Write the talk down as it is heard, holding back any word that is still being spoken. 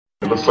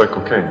It looks like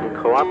cocaine.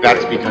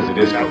 That's because it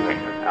is cocaine.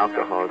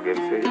 Alcohol gives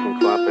you. You can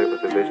cooperate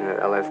with the vision that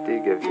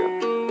LSD gives you.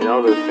 You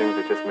know, those things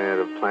are just made out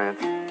of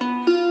plants, and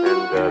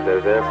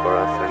they're there for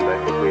us, and I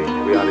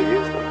think we ought to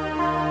use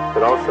them.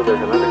 But also there's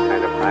another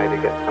kind of high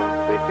to get from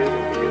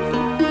refusing to use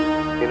them.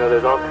 You know,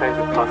 there's all kinds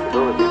of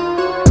possibilities.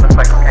 Looks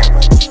like cocaine.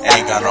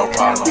 Ain't got no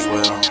problems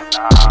with them,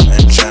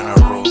 in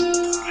general.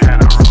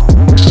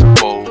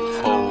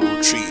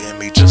 Both treating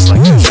me just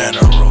like a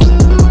general.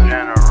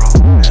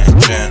 In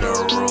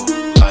general,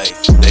 like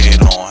they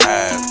don't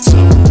have to.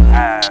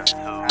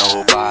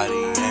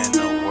 Nobody in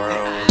the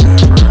world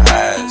ever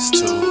has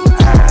to.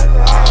 I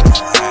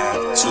don't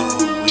have to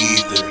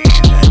either,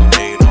 and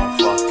they don't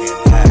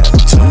fucking have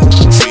to.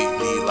 Treat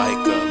me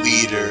like a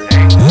leader,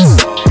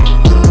 it's all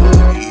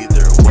good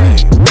either way.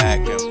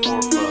 Back and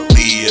forth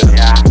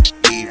Aaliyah.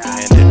 Even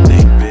if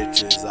they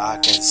bitches, I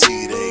can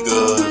see they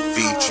good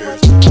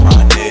features.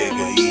 My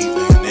nigga,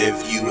 even if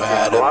you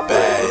had a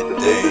bad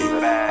day,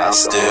 I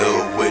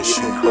still wish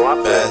you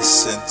the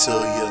best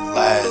until your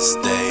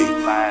last day.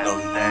 No,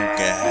 you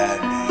can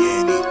have me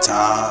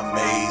anytime,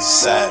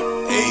 ASAP,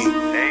 ayy.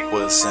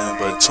 What's in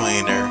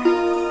between her?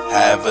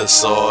 Have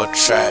us all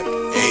trapped,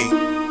 ayy.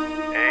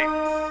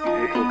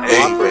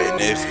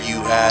 And if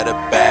you had a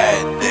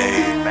bad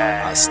day,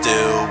 I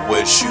still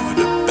wish you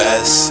the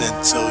best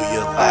until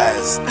your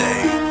last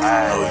day.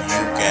 No,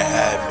 you can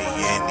have me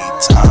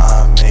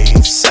anytime,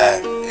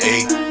 ASAP,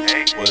 ayy.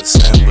 What's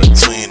in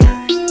between her?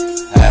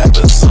 Have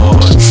us all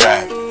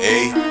trapped,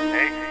 ayy.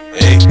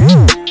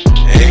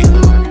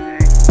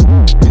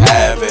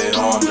 Have it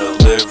on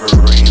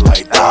delivery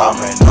like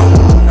dominoes.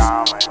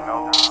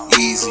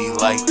 Easy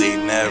like they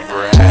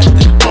never had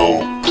the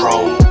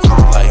GoPro.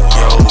 Like,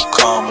 yo,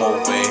 come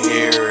over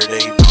here.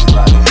 They be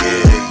like,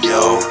 yeah,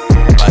 yo.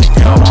 Like,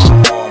 yo,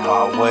 I'm on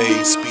my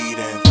way,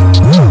 speeding through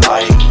the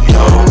light,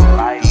 yo.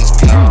 These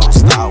people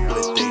stop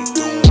what they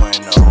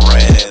doing, a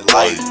red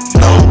light,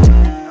 no.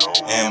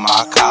 And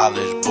my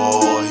college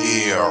boy,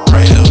 he a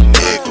real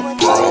nigga,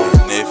 bro.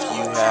 And if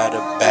you had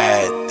a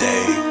bad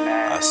day,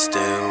 I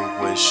still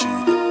wish you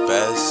the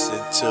best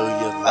until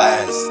your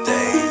last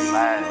day.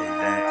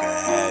 You can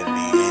have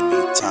me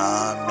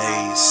anytime,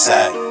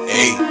 ASAP,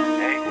 ayy.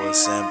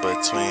 What's in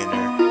between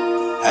her?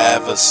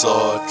 Have us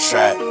all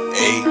trapped,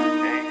 ayy.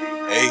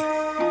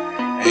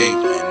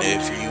 And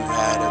if you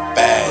had a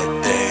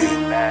bad day,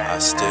 I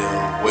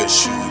still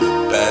wish you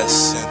the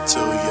best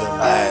until your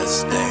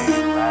last day.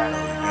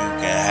 You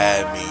can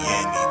have me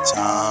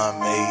anytime,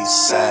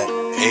 ASAP,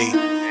 ayy.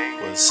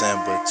 What's in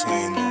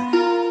between her?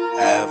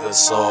 Have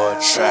us all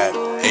trapped,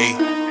 ayy.